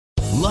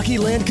Lucky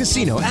Land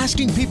Casino,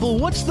 asking people,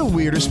 what's the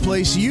weirdest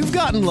place you've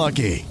gotten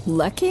lucky?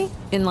 Lucky?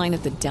 In line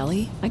at the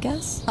deli, I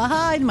guess?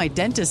 Aha, in my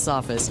dentist's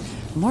office.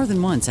 More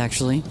than once,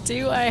 actually.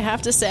 Do I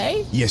have to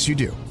say? Yes, you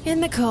do. In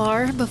the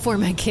car before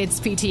my kids'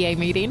 PTA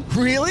meeting.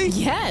 Really?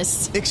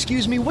 Yes.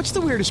 Excuse me, what's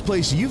the weirdest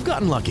place you've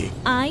gotten lucky?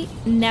 I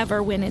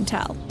never win and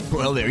tell.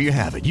 Well, there you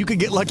have it. You can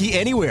get lucky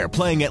anywhere,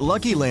 playing at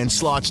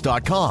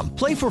LuckyLandSlots.com.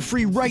 Play for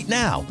free right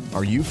now.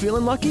 Are you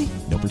feeling lucky?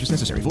 No purchase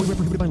necessary. Void where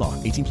prohibited by law.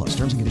 18+.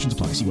 Terms and conditions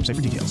apply. See website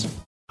for details.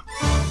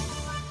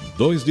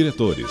 Dois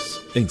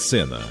diretores em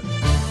cena.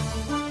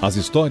 As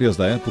histórias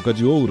da época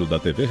de ouro da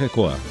TV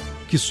Record,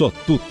 que só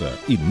Tuta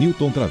e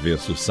Newton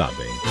Travesso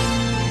sabem.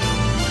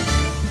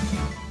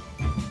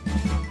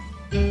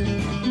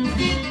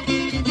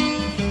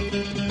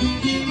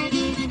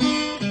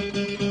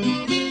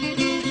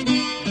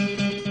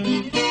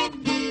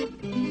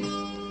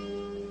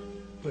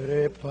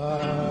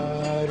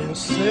 Prepare o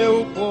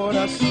seu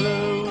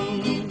coração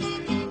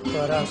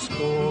para as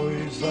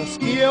coisas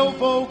que eu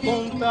vou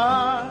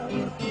contar.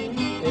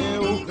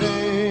 Eu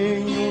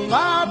venho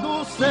lá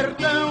do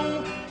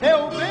sertão,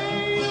 eu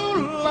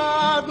venho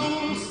lá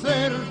do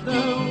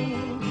sertão,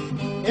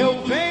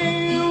 eu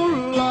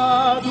venho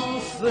lá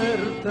do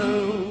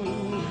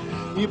sertão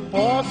e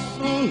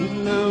posso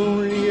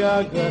não lhe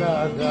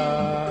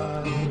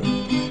agradar.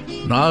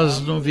 Nós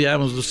não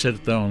viemos do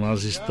sertão,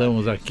 nós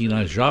estamos aqui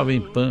na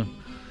Jovem Pan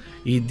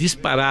e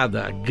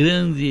disparada, o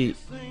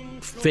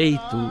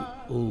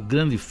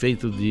grande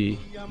feito de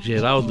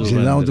Geraldo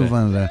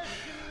Vandré.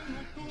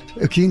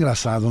 Que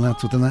engraçado, né,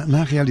 Tuta?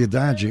 Na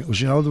realidade, o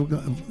Geraldo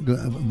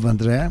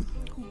Vandré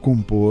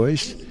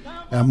compôs,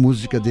 a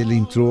música dele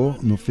entrou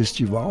no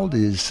festival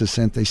de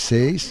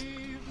 66,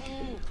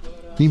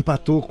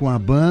 empatou com a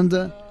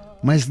banda,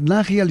 mas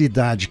na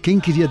realidade, quem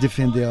queria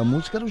defender a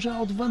música era o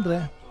Geraldo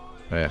Vandré.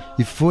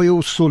 E foi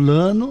o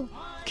Solano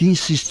que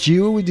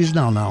insistiu e disse,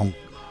 não,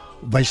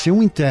 vai ser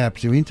um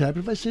intérprete, o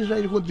intérprete vai ser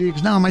Jair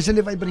Rodrigues. Não, mas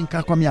ele vai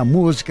brincar com a minha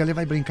música, ele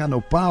vai brincar no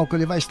palco,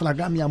 ele vai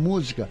estragar a minha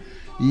música.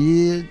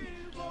 E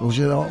o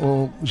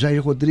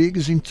Jair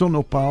Rodrigues entrou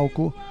no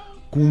palco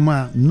com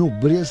uma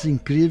nobreza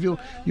incrível.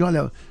 E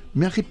olha,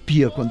 me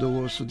arrepia quando eu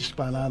ouço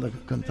Disparada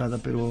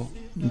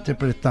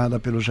interpretada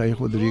pelo Jair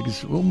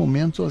Rodrigues. Um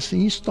momento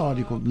assim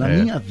histórico na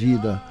minha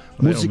vida.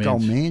 Realmente.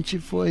 Musicalmente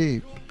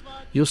foi...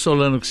 E o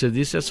Solano que você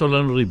disse é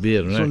Solano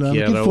Ribeiro, né? Solano, que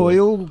era foi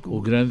o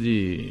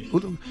grande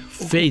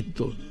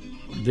feito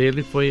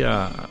dele foi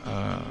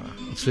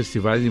os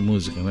festivais de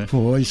música, né?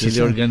 Foi,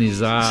 ele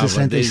organizava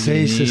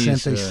 66,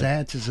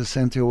 67,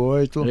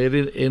 68.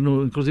 Ele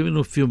inclusive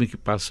no filme que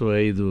passou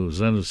aí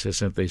dos anos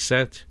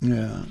 67,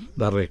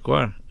 da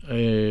Record,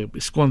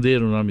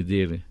 esconderam o nome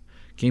dele.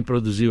 Quem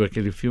produziu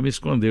aquele filme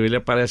escondeu. Ele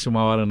aparece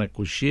uma hora na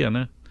coxia,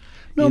 né?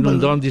 Não, e não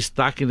dá um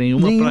destaque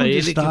nenhum para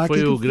ele, que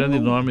foi o grande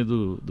nome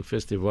do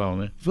festival,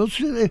 né?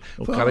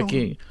 O cara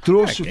que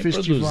trouxe o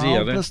festival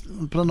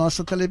para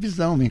nossa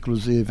televisão,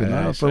 inclusive,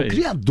 né? Foi o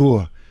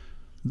criador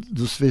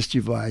dos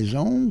festivais. É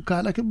um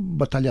cara que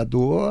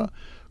batalhador,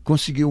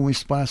 conseguiu um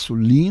espaço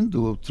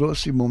lindo,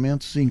 trouxe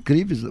momentos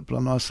incríveis para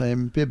a nossa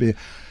MPB.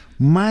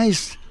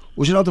 Mas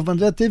o Geraldo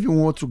Vandré teve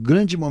um outro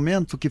grande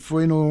momento que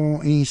foi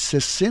em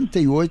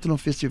 68 no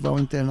Festival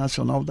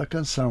Internacional da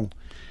Canção.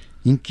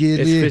 Em que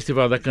Esse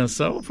Festival da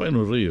Canção foi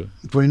no Rio?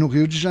 Foi no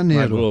Rio de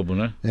Janeiro. Na Globo,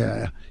 né?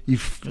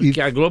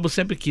 Porque a Globo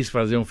sempre quis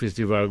fazer um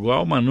festival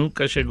igual, mas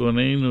nunca chegou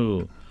nem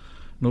no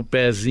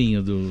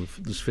pezinho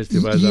dos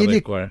festivais da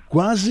Record. Ele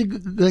quase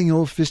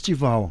ganhou o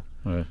festival.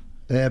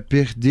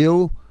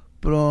 Perdeu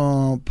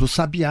pro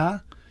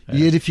Sabiá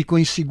e ele ficou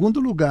em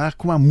segundo lugar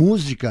com a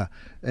música,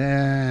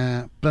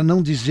 para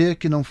não dizer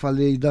que não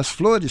falei das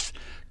Flores,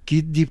 que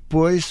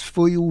depois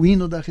foi o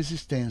hino da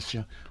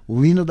resistência,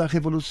 o hino da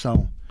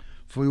revolução.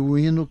 Foi o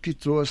hino que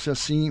trouxe,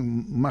 assim,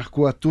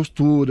 marcou a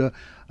tortura,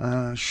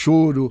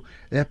 choro,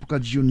 época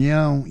de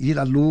união, ir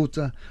à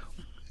luta,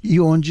 e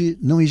onde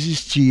não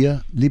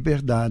existia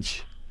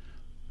liberdade.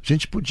 A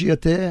gente podia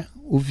até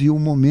ouvir um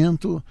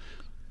momento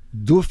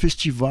do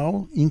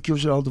festival em que o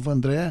Geraldo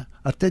Vandré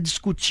até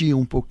discutia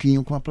um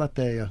pouquinho com a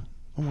plateia.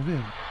 Vamos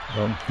ver?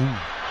 Vamos.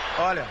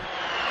 Olha,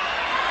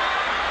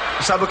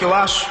 sabe o que eu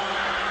acho?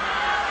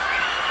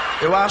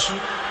 Eu acho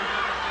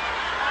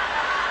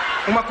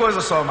uma coisa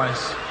só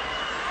mais.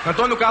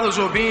 Antônio Carlos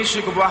Jobim e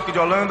Chico Buarque de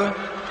Holanda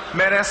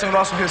merecem o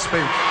nosso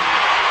respeito.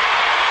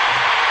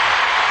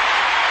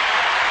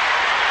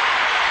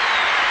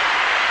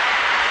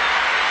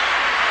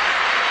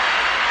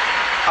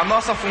 A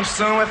nossa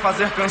função é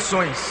fazer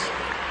canções.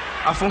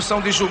 A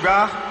função de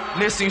julgar,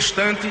 nesse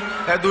instante,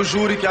 é do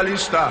júri que ali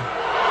está.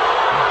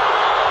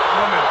 Um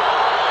momento.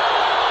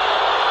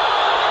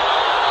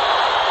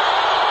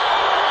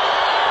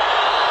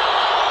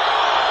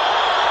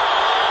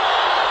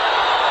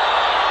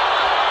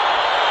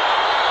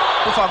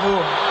 Por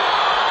favor.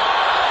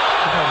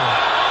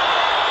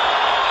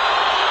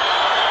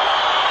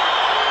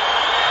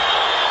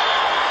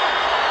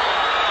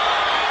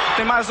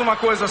 Tem mais uma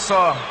coisa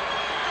só.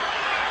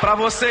 Para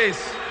vocês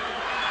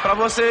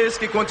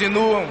que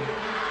continuam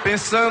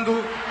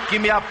pensando, que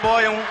me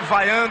apoiam,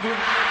 vaiando,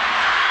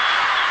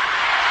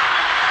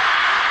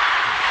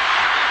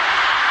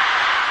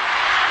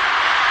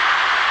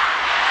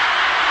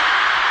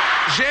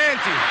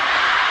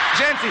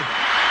 Gente,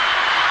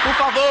 por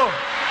favor.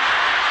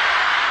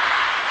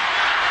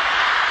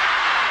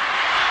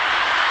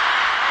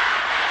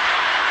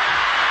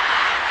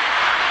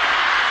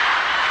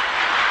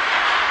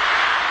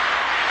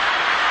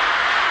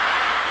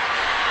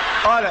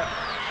 Olha,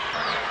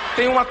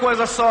 tem uma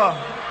coisa só.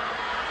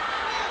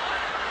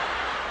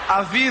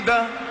 A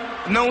vida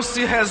não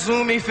se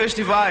resume em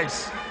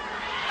festivais.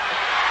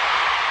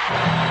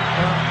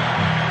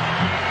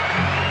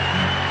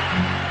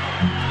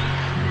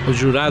 Os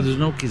jurados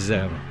não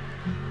quiseram.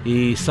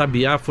 E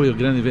Sabiá foi o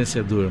grande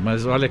vencedor.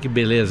 Mas olha que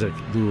beleza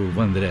do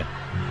Vandré.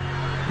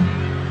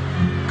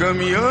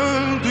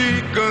 Caminhando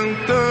e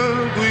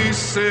cantando e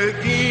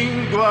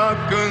seguindo a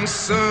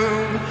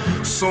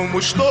canção,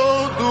 somos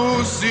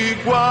todos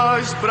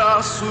iguais,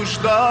 braços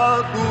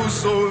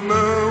dados ou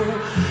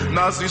não.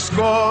 Nas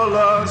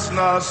escolas,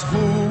 nas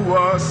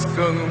ruas,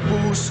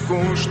 campos,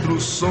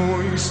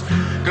 construções,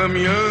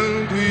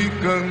 caminhando e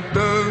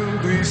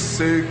cantando e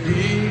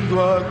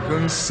seguindo a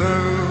canção.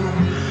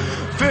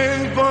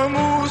 Vem,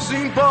 vamos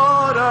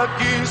embora,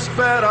 que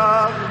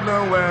esperar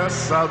não é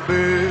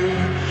saber.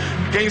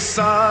 Quem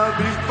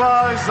sabe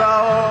faz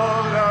a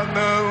hora,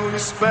 não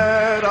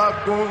espera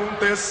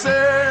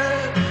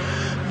acontecer.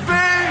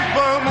 Vem,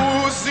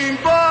 vamos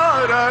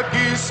embora,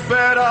 que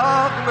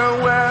esperar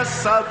não é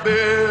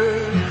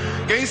saber.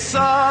 Quem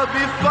sabe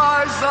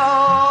faz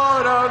a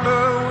hora,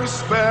 não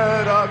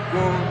espera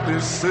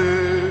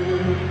acontecer.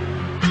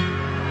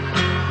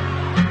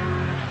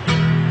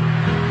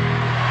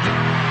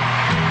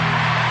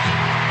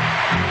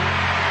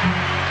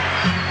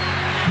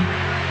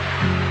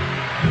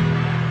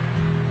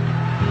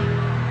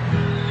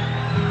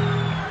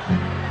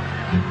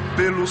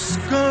 Pelos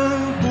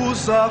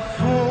campos a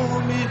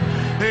fome,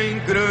 em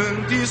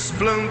grandes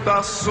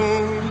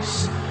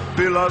plantações,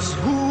 pelas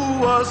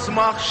ruas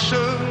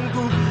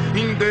marchando,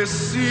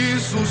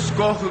 indecisos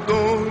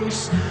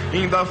cordões,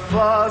 ainda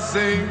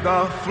fazem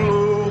da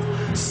flor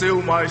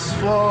seu mais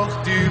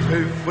forte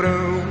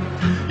refrão,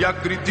 e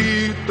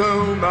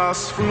acreditam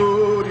nas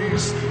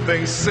flores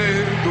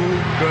vencendo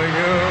o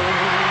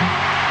canhão.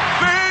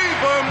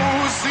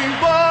 Vamos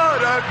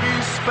embora, que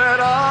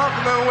esperar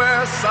não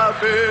é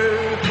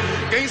saber.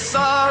 Quem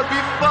sabe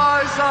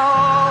faz a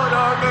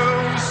hora,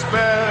 não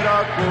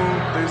espera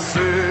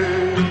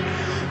acontecer.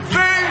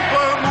 Vem,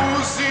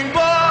 vamos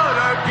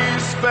embora, que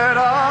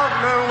esperar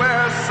não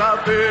é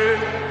saber.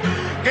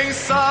 Quem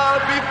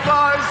sabe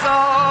faz a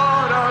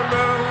hora,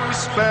 não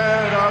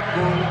espera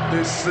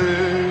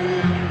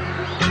acontecer.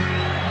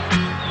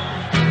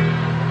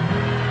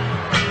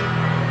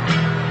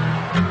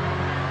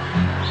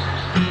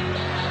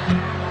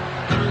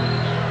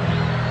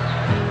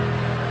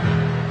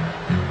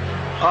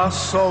 Há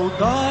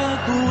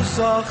soldados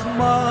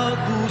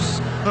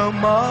armados,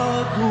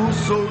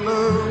 amados ou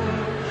não,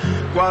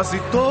 quase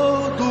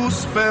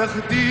todos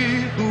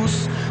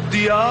perdidos,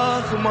 de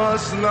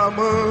armas na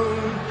mão.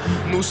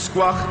 Nos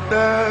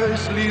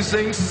quartéis lhes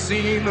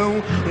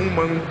ensinam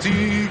uma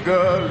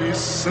antiga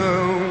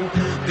lição,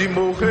 de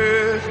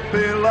morrer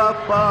pela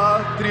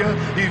pátria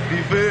e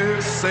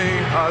viver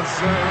sem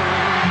razão.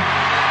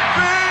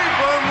 Vem,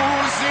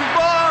 vamos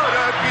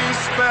embora, que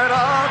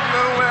esperar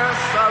não é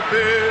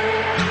saber.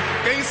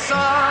 Quem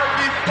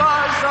sabe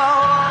faz a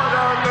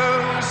hora,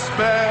 não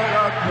espera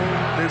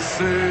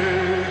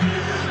acontecer.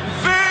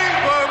 Vem,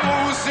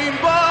 vamos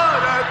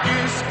embora, que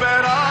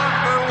esperar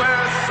não é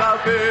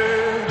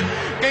saber.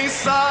 Quem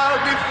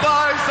sabe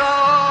faz a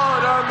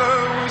hora,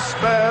 não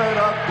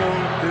espera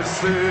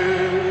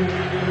acontecer.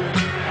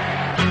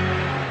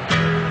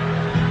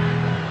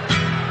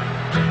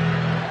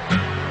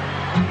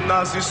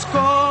 Nas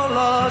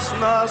escolas,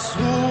 nas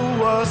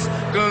ruas,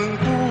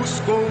 campos,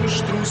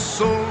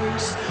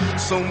 construções,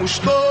 somos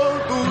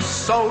todos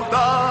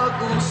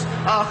soldados,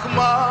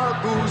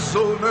 armados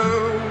ou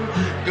não,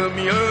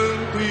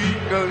 caminhando e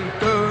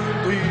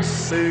cantando e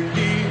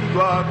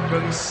seguindo a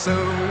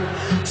canção.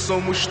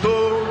 Somos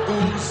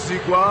todos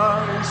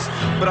iguais,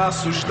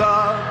 braços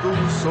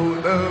dados ou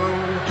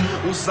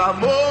não, os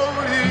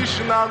amores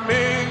na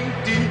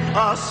mente,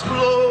 as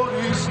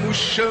flores no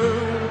chão,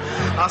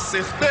 a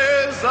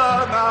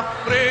certeza na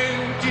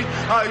frente,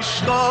 a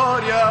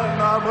história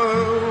na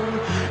mão,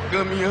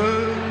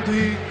 caminhando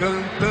e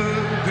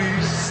cantando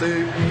e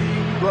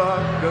seguindo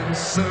a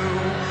canção,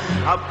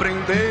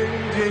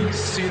 aprendendo e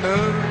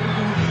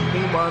ensinando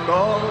uma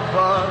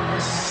nova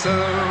lição.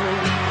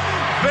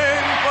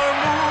 Vem,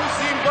 vamos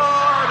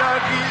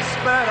embora, que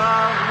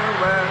esperar não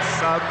é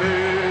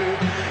saber.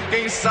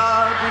 Quem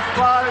sabe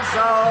faz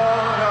a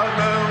hora,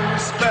 não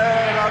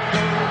espera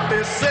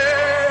acontecer.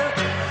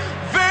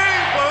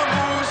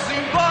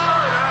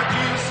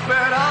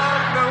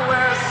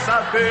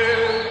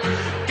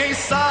 Quem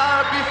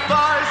sabe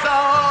faz a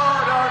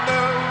hora,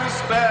 não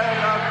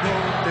espera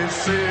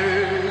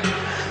acontecer.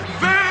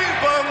 Vem,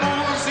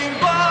 vamos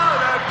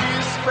embora, que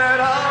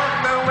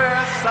esperar não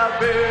é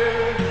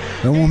saber.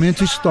 É um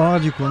momento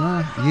histórico,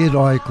 né? E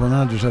heróico,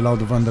 né? Do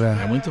Geraldo Vandré.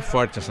 É muito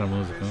forte essa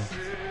música, né?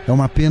 É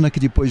uma pena que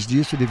depois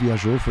disso ele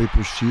viajou, foi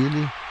para o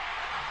Chile.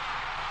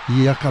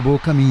 e acabou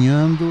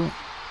caminhando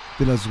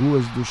pelas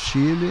ruas do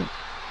Chile,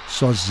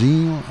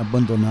 sozinho,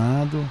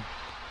 abandonado,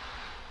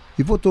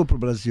 e voltou para o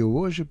Brasil.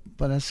 Hoje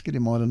parece que ele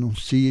mora num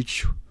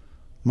sítio,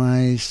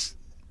 mas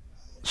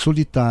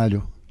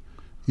solitário,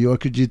 e eu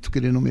acredito que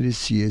ele não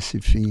merecia esse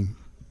fim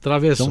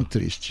tão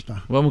triste.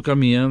 Tá? Vamos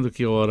caminhando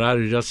que o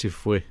horário já se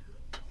foi.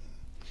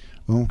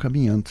 Vamos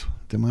caminhando,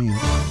 até amanhã.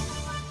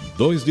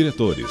 2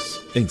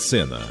 diretores em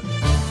cena.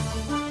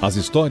 As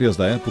histórias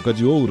da época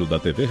de ouro da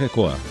TV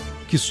Record,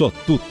 que só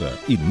Tuta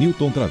e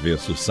Newton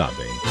Travesso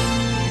sabem.